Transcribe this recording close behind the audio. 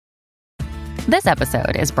This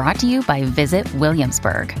episode is brought to you by Visit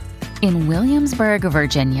Williamsburg. In Williamsburg,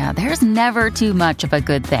 Virginia, there's never too much of a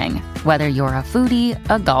good thing. Whether you're a foodie,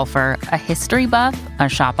 a golfer, a history buff, a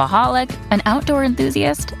shopaholic, an outdoor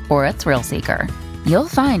enthusiast, or a thrill seeker, you'll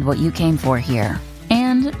find what you came for here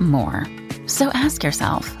and more. So ask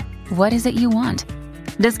yourself, what is it you want?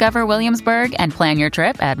 Discover Williamsburg and plan your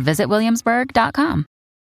trip at visitwilliamsburg.com.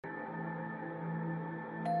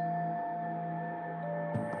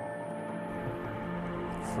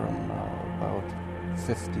 From about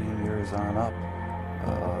 15 years on up,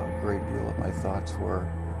 a great deal of my thoughts were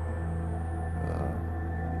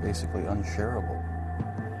basically unshareable.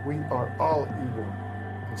 We are all evil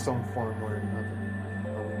in some form or another.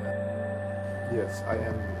 Yes, I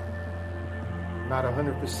am not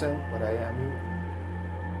 100%, but I am evil.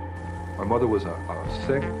 My mother was a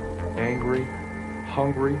sick, angry,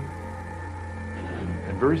 hungry,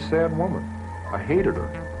 and very sad woman. I hated her,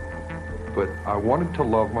 but I wanted to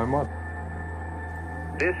love my mother.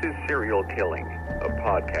 This is Serial Killing, a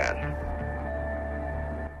podcast.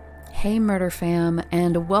 Hey Murder Fam,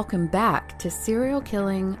 and welcome back to Serial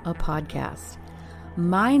Killing, a podcast.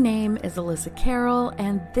 My name is Alyssa Carroll,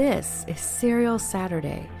 and this is Serial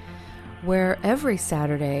Saturday, where every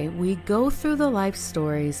Saturday we go through the life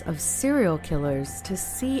stories of serial killers to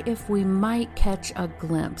see if we might catch a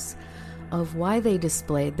glimpse of why they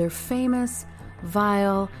displayed their famous,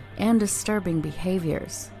 vile, and disturbing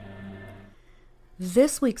behaviors.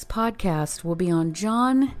 This week's podcast will be on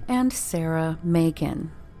John and Sarah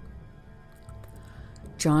Macon.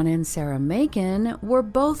 John and Sarah Macon were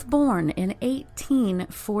both born in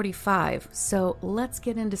 1845, so let's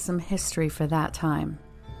get into some history for that time.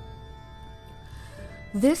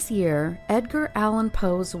 This year, Edgar Allan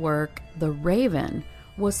Poe's work, The Raven,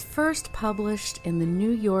 was first published in the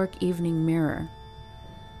New York Evening Mirror.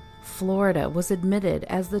 Florida was admitted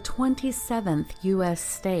as the 27th U.S.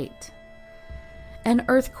 state. An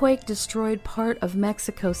earthquake destroyed part of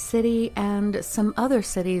Mexico City and some other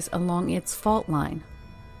cities along its fault line.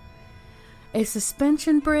 A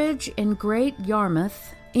suspension bridge in Great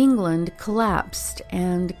Yarmouth, England, collapsed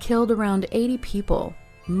and killed around 80 people,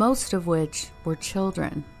 most of which were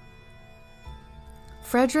children.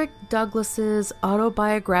 Frederick Douglass's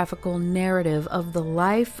autobiographical narrative of the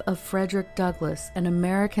life of Frederick Douglass, an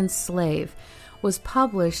American slave, was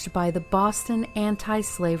published by the Boston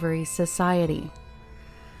Anti-Slavery Society.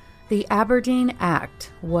 The Aberdeen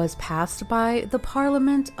Act was passed by the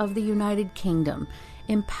Parliament of the United Kingdom,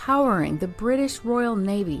 empowering the British Royal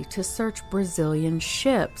Navy to search Brazilian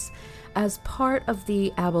ships as part of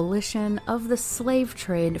the abolition of the slave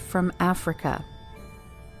trade from Africa.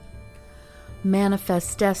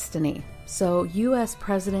 Manifest Destiny. So U.S.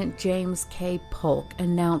 President James K. Polk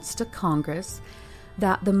announced to Congress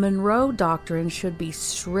that the Monroe Doctrine should be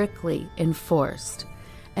strictly enforced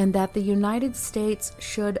and that the United States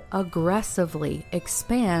should aggressively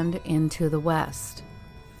expand into the West.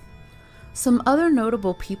 Some other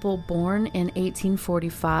notable people born in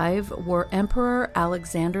 1845 were Emperor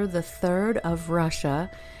Alexander III of Russia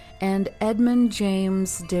and Edmund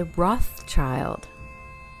James de Rothschild.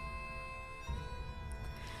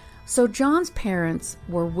 So John's parents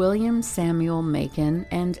were William Samuel Macon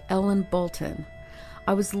and Ellen Bolton.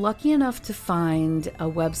 I was lucky enough to find a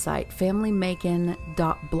website,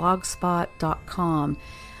 familymacon.blogspot.com,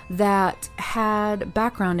 that had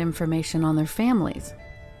background information on their families.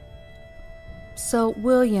 So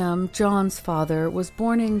William, John's father, was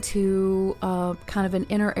born into kind of an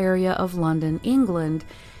inner area of London, England,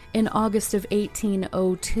 in August of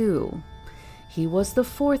 1802. He was the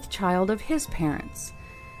fourth child of his parents.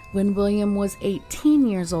 When William was 18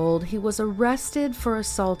 years old, he was arrested for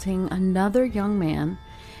assaulting another young man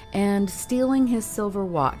and stealing his silver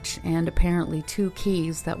watch and apparently 2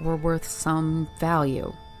 keys that were worth some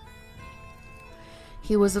value.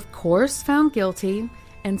 He was, of course, found guilty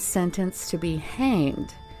and sentenced to be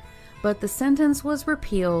hanged, but the sentence was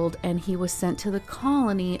repealed and he was sent to the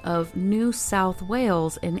colony of New South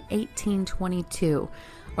Wales in 1822,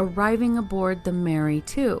 arriving aboard the Mary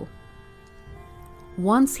II.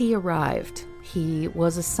 Once he arrived, he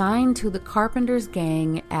was assigned to the carpenter's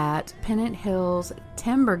gang at Pennant Hill's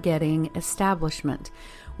timber-getting establishment,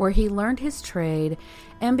 where he learned his trade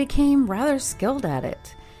and became rather skilled at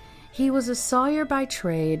it. He was a sawyer by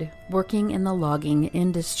trade, working in the logging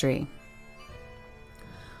industry.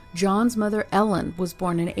 John's mother, Ellen, was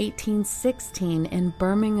born in 1816 in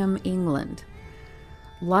Birmingham, England.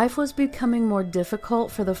 Life was becoming more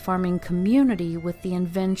difficult for the farming community with the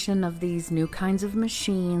invention of these new kinds of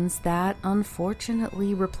machines that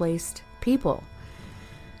unfortunately replaced people.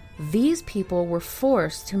 These people were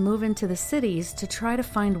forced to move into the cities to try to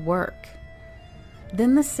find work.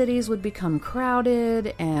 Then the cities would become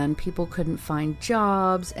crowded and people couldn't find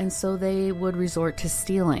jobs, and so they would resort to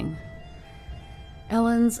stealing.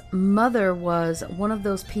 Ellen's mother was one of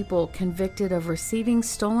those people convicted of receiving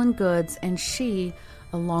stolen goods, and she,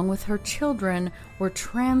 along with her children, were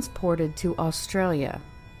transported to Australia.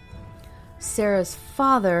 Sarah's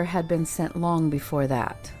father had been sent long before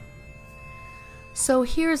that. So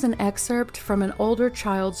here's an excerpt from an older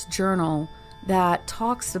child's journal that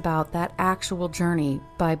talks about that actual journey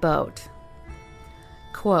by boat.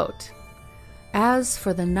 Quote, "As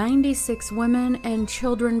for the 96 women and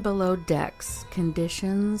children below decks,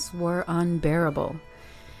 conditions were unbearable.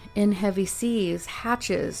 In heavy seas,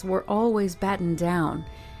 hatches were always battened down,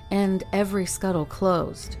 and every scuttle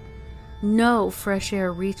closed. No fresh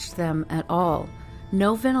air reached them at all,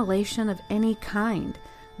 no ventilation of any kind.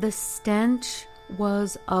 The stench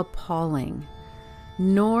was appalling.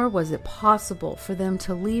 Nor was it possible for them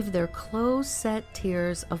to leave their close-set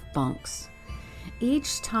tiers of bunks.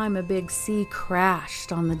 Each time a big sea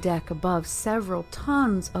crashed on the deck above, several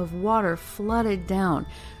tons of water flooded down,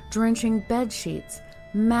 drenching bed sheets,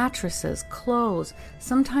 mattresses, clothes,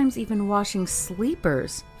 sometimes even washing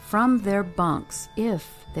sleepers from their bunks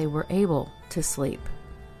if they were able to sleep."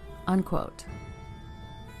 Unquote.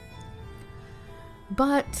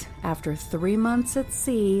 But after 3 months at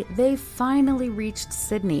sea, they finally reached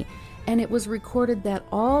Sydney, and it was recorded that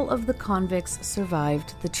all of the convicts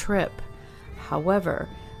survived the trip. However,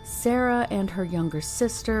 Sarah and her younger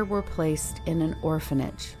sister were placed in an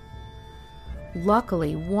orphanage.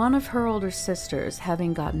 Luckily, one of her older sisters,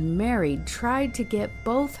 having gotten married, tried to get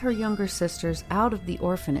both her younger sisters out of the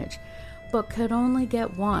orphanage, but could only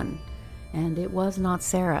get one, and it was not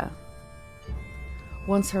Sarah.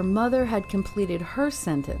 Once her mother had completed her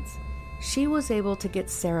sentence, she was able to get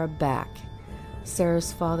Sarah back.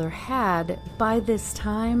 Sarah's father had, by this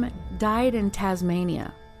time, died in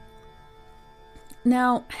Tasmania.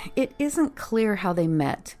 Now, it isn't clear how they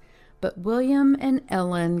met, but William and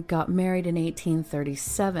Ellen got married in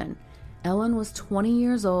 1837. Ellen was 20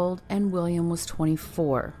 years old and William was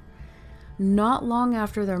 24. Not long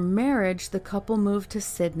after their marriage, the couple moved to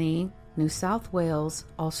Sydney, New South Wales,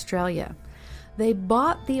 Australia. They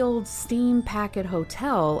bought the old steam packet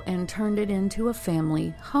hotel and turned it into a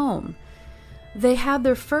family home. They had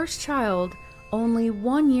their first child only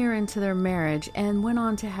 1 year into their marriage and went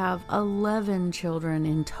on to have 11 children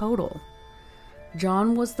in total.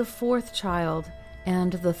 John was the 4th child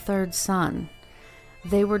and the 3rd son.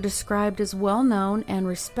 They were described as well-known and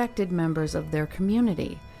respected members of their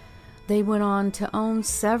community. They went on to own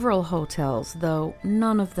several hotels, though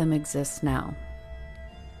none of them exist now.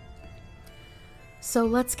 So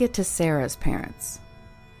let's get to Sarah's parents.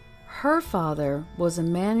 Her father was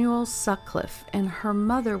Emmanuel Sutcliffe and her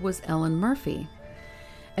mother was Ellen Murphy.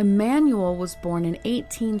 Emmanuel was born in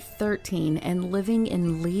 1813 and living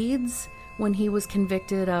in Leeds when he was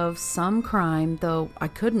convicted of some crime, though I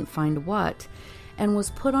couldn't find what, and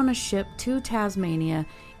was put on a ship to Tasmania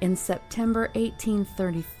in September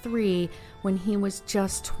 1833 when he was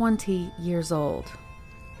just 20 years old.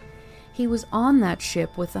 He was on that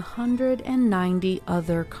ship with 190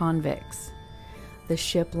 other convicts. The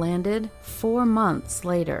ship landed 4 months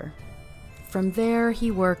later. From there,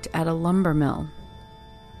 he worked at a lumber mill.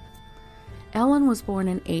 Ellen was born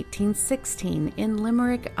in 1816 in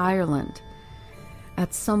Limerick, Ireland.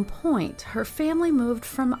 At some point, her family moved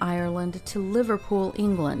from Ireland to Liverpool,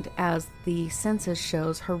 England, as the census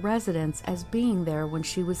shows her residence as being there when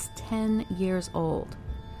she was 10 years old.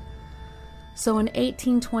 So in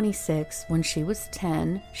 1826, when she was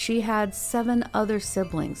 10, she had 7 other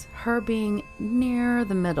siblings, her being near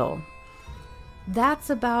the middle. That's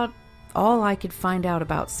about all I could find out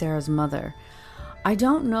about Sarah's mother. I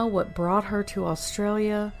don't know what brought her to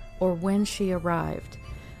Australia or when she arrived,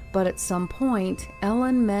 but at some point,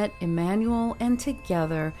 Ellen met Emmanuel and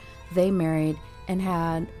together they married and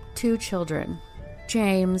had 2 children,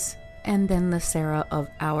 James and then the Sarah of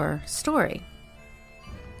our story.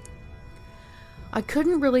 I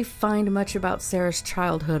couldn't really find much about Sarah's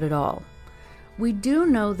childhood at all. We do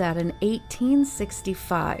know that in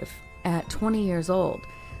 1865, at 20 years old,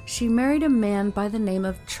 she married a man by the name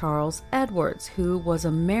of Charles Edwards, who was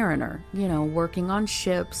a mariner, working on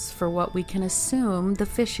ships for what we can assume the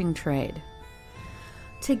fishing trade.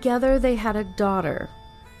 Together they had a daughter.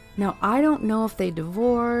 Now, I don't know if they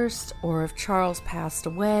divorced or if Charles passed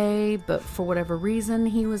away, but for whatever reason,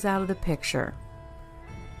 he was out of the picture.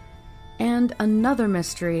 And another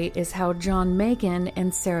mystery is how John Macon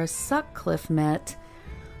and Sarah Sutcliffe met,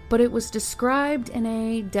 but it was described in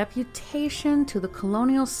a deputation to the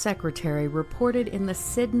Colonial Secretary reported in the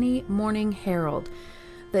Sydney Morning Herald.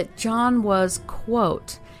 that John was,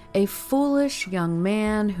 quote, a foolish young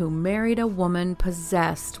man who married a woman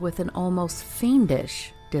possessed with an almost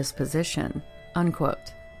fiendish disposition,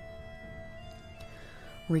 unquote.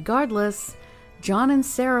 Regardless, John and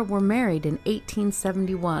Sarah were married in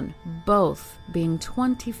 1871, both being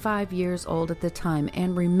 25 years old at the time,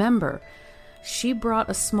 and remember, she brought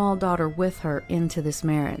a small daughter with her into this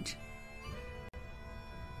marriage.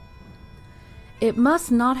 It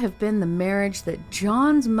must not have been the marriage that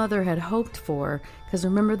John's mother had hoped for, because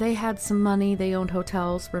remember, they had some money, they owned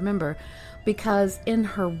hotels, remember, because in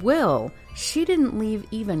her will, she didn't leave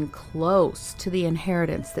even close to the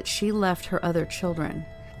inheritance that she left her other children.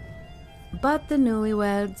 But the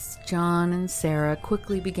newlyweds, John and Sarah,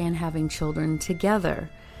 quickly began having children together.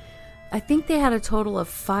 I think they had a total of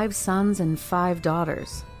 5 sons and 5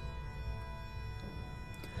 daughters.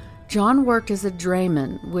 John worked as a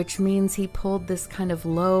drayman, which means he pulled this kind of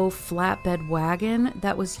low flatbed wagon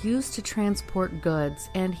that was used to transport goods,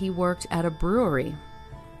 and he worked at a brewery.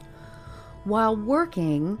 While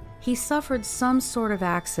working, he suffered some sort of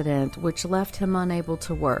accident which left him unable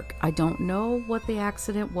to work. I don't know what the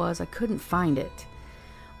accident was, I couldn't find it.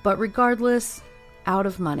 But regardless, out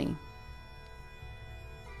of money.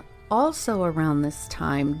 Also around this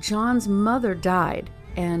time, John's mother died,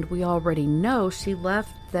 and we already know she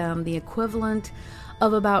left them the equivalent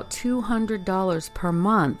of about $200 per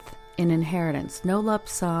month in inheritance. No lump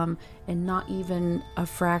sum, and not even a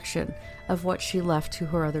fraction of what she left to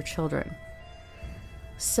her other children.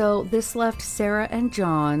 So this left Sarah and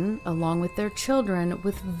John, along with their children,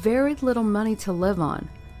 with very little money to live on.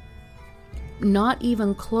 Not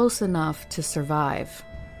even close enough to survive.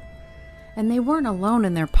 And they weren't alone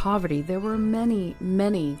in their poverty. There were many,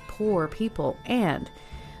 many poor people, and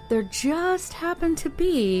there just happened to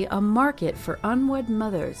be a market for unwed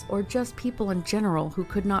mothers, or just people in general who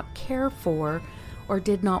could not care for or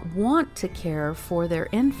did not want to care for their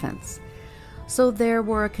infants. So there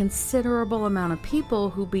were a considerable amount of people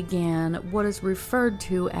who began what is referred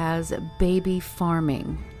to as baby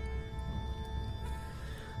farming.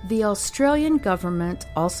 The Australian government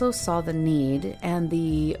also saw the need, and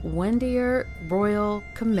the Windeyer Royal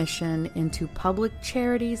Commission into Public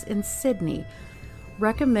Charities in Sydney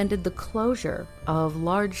recommended the closure of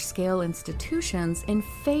large-scale institutions in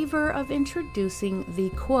favor of introducing the,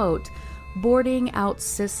 quote, boarding out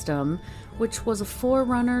system, which was a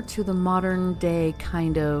forerunner to the modern-day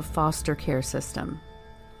kind of foster care system.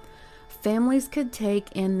 Families could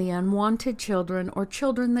take in the unwanted children or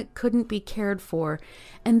children that couldn't be cared for,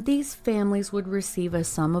 and these families would receive a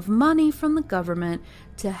sum of money from the government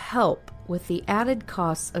to help with the added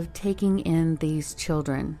costs of taking in these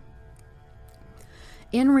children.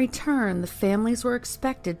 In return, the families were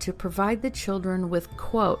expected to provide the children with,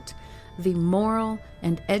 quote, the moral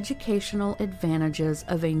and educational advantages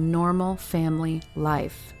of a normal family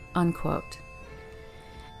life, unquote.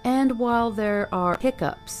 And while there are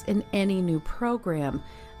hiccups in any new program,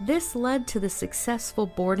 this led to the successful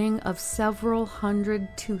boarding of several hundred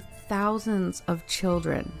to thousands of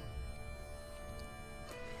children.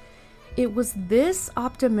 It was this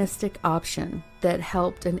optimistic option that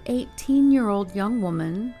helped an 18-year-old young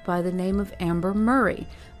woman by the name of Amber Murray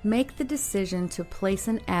make the decision to place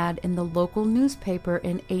an ad in the local newspaper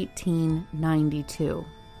in 1892.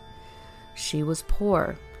 She was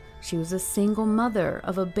poor. She was a single mother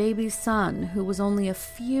of a baby son who was only a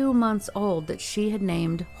few months old that she had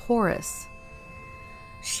named Horace.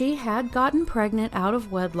 She had gotten pregnant out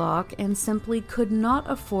of wedlock and simply could not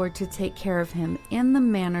afford to take care of him in the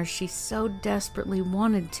manner she so desperately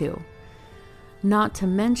wanted to, not to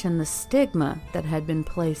mention the stigma that had been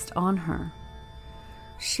placed on her.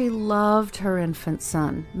 She loved her infant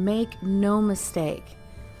son, make no mistake.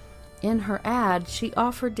 In her ad, she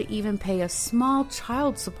offered to even pay a small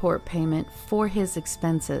child support payment for his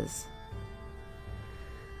expenses.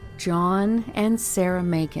 John and Sarah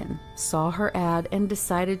Macon saw her ad and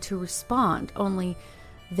decided to respond, only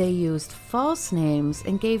they used false names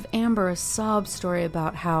and gave Amber a sob story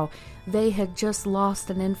about how they had just lost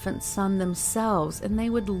an infant son themselves and they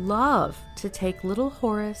would love to take little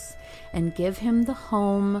Horace and give him the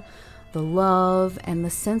home, the love, and the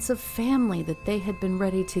sense of family that they had been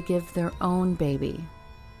ready to give their own baby.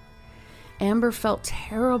 Amber felt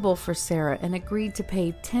terrible for Sarah and agreed to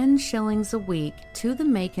pay 10 shillings a week to the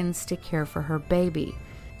Macons to care for her baby.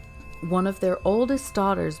 One of their oldest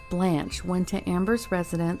daughters, Blanche, went to Amber's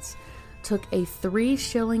residence, took a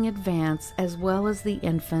 3-shilling advance as well as the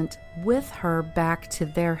infant with her back to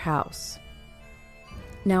their house.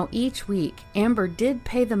 Now each week, Amber did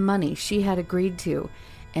pay the money she had agreed to,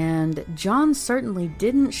 and John certainly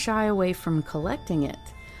didn't shy away from collecting it.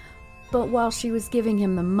 But while she was giving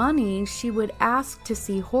him the money, she would ask to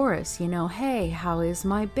see Horace, hey, how is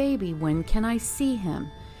my baby? When can I see him?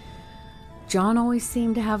 John always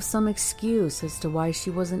seemed to have some excuse as to why she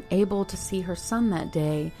wasn't able to see her son that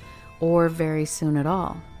day, or very soon at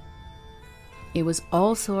all. It was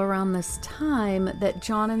also around this time that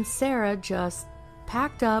John and Sarah just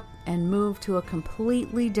packed up and moved to a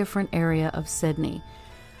completely different area of Sydney.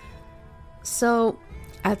 So,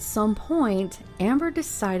 at some point, Amber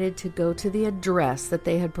decided to go to the address that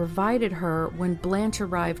they had provided her when Blanche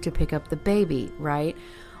arrived to pick up the baby, right?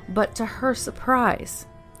 But to her surprise,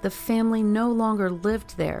 the family no longer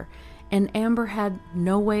lived there, and Amber had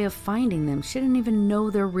no way of finding them. She didn't even know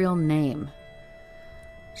their real name.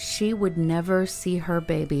 She would never see her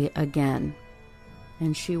baby again.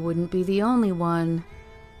 And she wouldn't be the only one.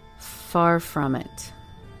 Far from it.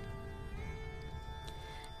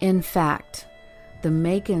 In fact, the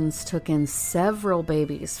Makins took in several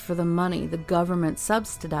babies for the money the government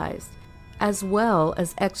subsidized, as well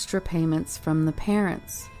as extra payments from the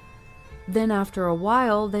parents. Then after a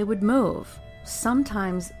while, they would move,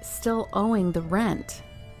 sometimes still owing the rent.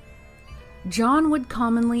 John would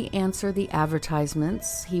commonly answer the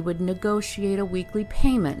advertisements. He would negotiate a weekly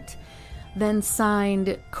payment, then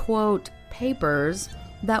signed, quote, papers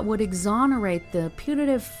that would exonerate the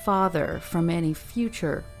putative father from any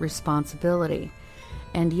future responsibility.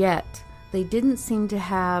 And yet, they didn't seem to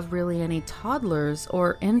have really any toddlers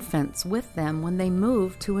or infants with them when they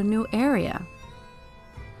moved to a new area.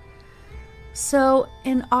 So,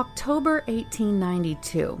 in October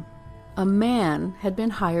 1892, a man had been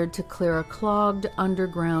hired to clear a clogged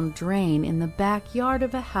underground drain in the backyard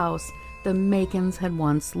of a house the Makins had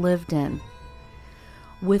once lived in.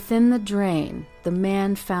 Within the drain, the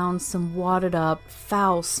man found some wadded up,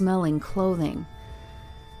 foul-smelling clothing.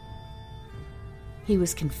 He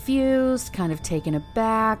was confused, kind of taken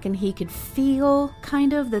aback, and he could feel,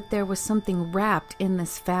 that there was something wrapped in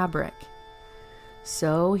this fabric.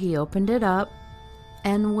 So he opened it up,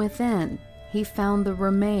 and within, he found the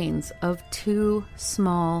remains of 2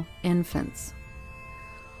 small infants.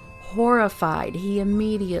 Horrified, he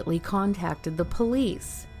immediately contacted the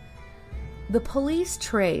police. The police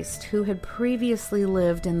traced who had previously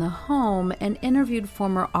lived in the home and interviewed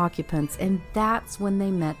former occupants, and that's when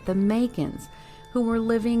they met the Makins, who were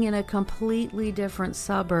living in a completely different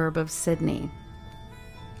suburb of Sydney.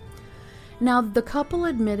 Now, the couple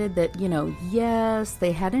admitted that, yes,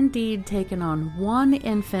 they had indeed taken on 1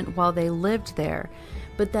 infant while they lived there,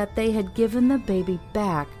 but that they had given the baby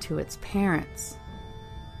back to its parents.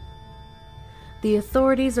 The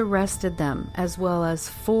authorities arrested them, as well as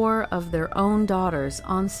 4 of their own daughters,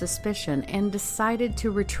 on suspicion and decided to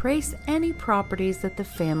retrace any properties that the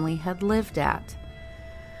family had lived at.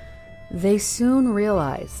 They soon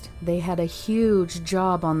realized they had a huge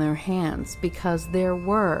job on their hands because there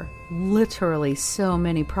were literally so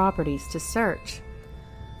many properties to search.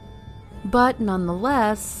 But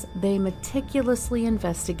nonetheless, they meticulously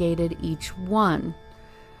investigated each one.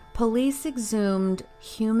 Police exhumed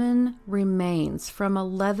human remains from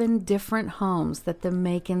 11 different homes that the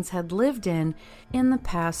Makins had lived in the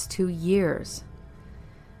past 2 years.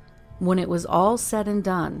 When it was all said and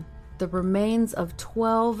done, the remains of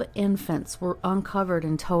 12 infants were uncovered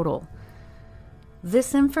in total.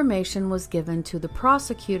 This information was given to the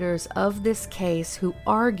prosecutors of this case, who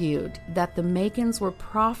argued that the Makins were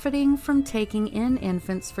profiting from taking in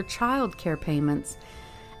infants for child care payments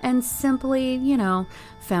and simply,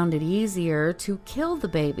 found it easier to kill the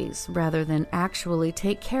babies rather than actually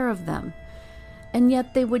take care of them. And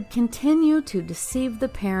yet they would continue to deceive the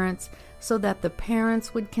parents so that the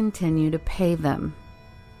parents would continue to pay them.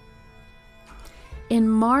 In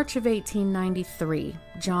March of 1893,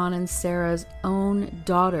 John and Sarah's own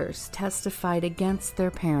daughters testified against their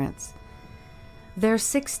parents. Their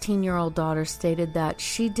 16-year-old daughter stated that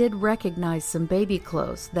she did recognize some baby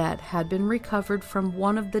clothes that had been recovered from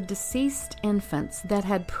one of the deceased infants that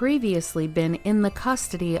had previously been in the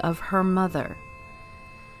custody of her mother.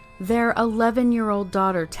 Their 11-year-old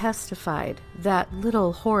daughter testified that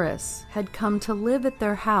little Horace had come to live at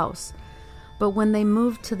their house, but when they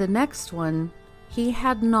moved to the next one, he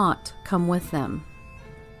had not come with them.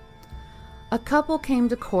 A couple came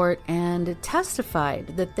to court and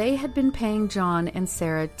testified that they had been paying John and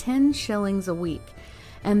Sarah 10 shillings a week,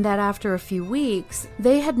 and that after a few weeks,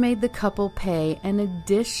 they had made the couple pay an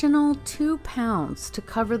additional £2 to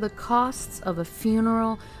cover the costs of a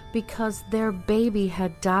funeral because their baby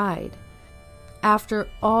had died. After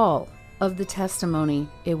all of the testimony,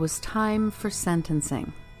 it was time for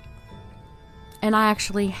sentencing. And I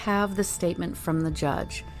actually have the statement from the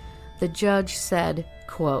judge. The judge said,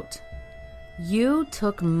 quote, You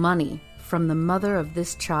took money from the mother of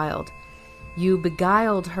this child. You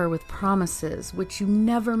beguiled her with promises which you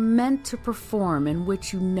never meant to perform and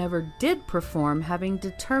which you never did perform, having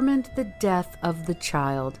determined the death of the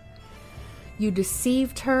child. You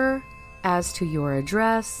deceived her as to your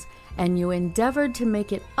address, and you endeavored to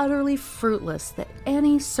make it utterly fruitless that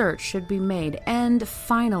any search should be made, and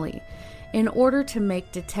finally, in order to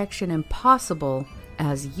make detection impossible,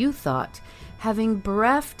 as you thought, having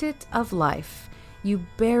bereft it of life, you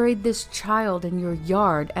buried this child in your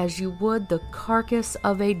yard as you would the carcass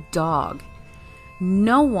of a dog.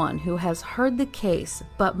 No one who has heard the case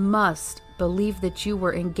but must believe that you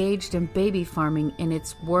were engaged in baby farming in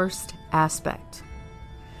its worst aspect.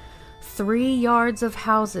 3 yards of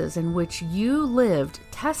houses in which you lived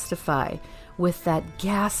testify with that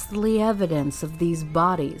ghastly evidence of these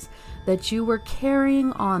bodies that you were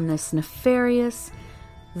carrying on this nefarious,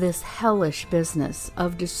 this hellish business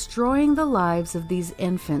of destroying the lives of these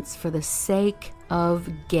infants for the sake of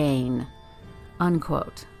gain."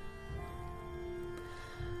 Unquote.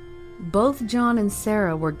 Both John and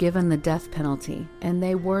Sarah were given the death penalty, and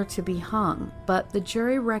they were to be hung, but the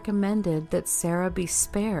jury recommended that Sarah be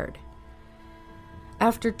spared.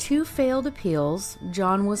 After 2 failed appeals,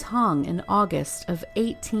 John was hung in August of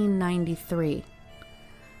 1893.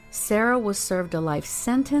 Sarah was served a life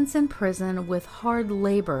sentence in prison with hard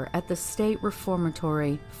labor at the State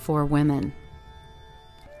Reformatory for Women.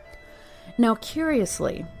 Now,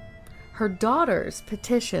 curiously, her daughters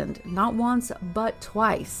petitioned not once but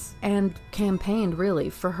twice and campaigned really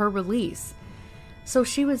for her release. So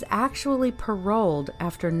she was actually paroled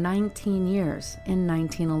after 19 years in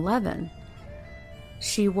 1911.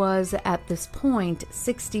 She was at this point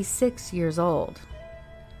 66 years old.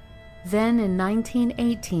 Then in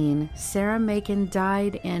 1918, Sarah Macon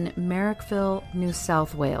died in Marrickville, New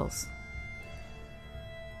South Wales.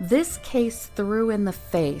 This case threw in the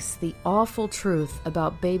face the awful truth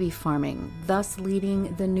about baby farming, thus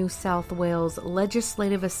leading the New South Wales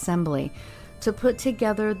Legislative Assembly to put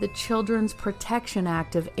together the Children's Protection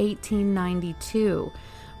Act of 1892,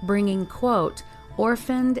 bringing, quote,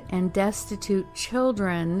 "orphaned and destitute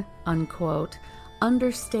children," unquote,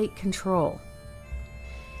 under state control.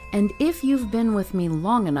 And if you've been with me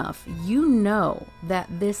long enough, you know that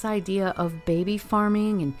this idea of baby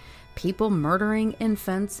farming and people murdering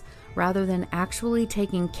infants rather than actually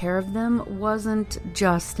taking care of them wasn't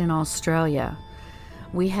just in Australia.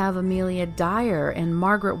 We have Amelia Dyer and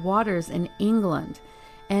Margaret Waters in England,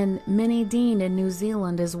 and Minnie Dean in New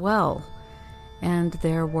Zealand as well. And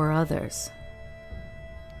there were others.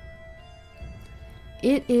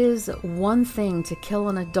 It is one thing to kill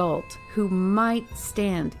an adult who might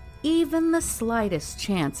stand even the slightest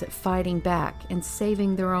chance at fighting back and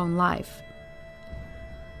saving their own life.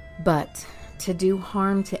 But to do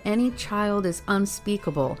harm to any child is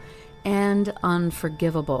unspeakable and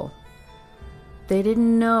unforgivable. They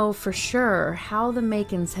didn't know for sure how the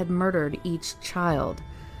Macons had murdered each child,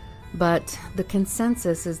 but the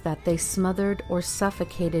consensus is that they smothered or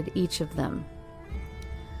suffocated each of them.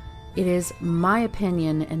 It is my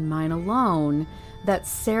opinion, and mine alone, that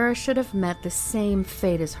Sarah should have met the same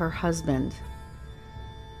fate as her husband.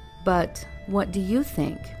 But what do you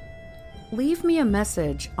think? Leave me a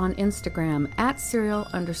message on Instagram at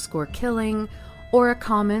serial_killing or a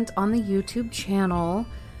comment on the YouTube channel.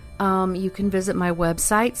 You can visit my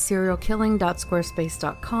website,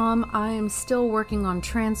 serialkilling.squarespace.com. I am still working on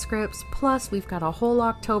transcripts, plus we've got a whole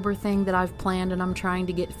October thing that I've planned and I'm trying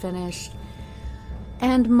to get finished.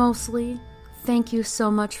 And mostly, thank you so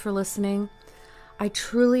much for listening. I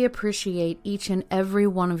truly appreciate each and every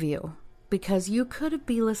one of you, because you could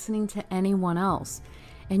be listening to anyone else,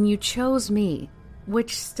 and you chose me,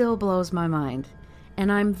 which still blows my mind.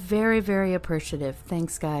 And I'm very, very appreciative.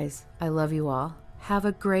 Thanks, guys. I love you all. Have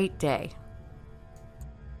a great day.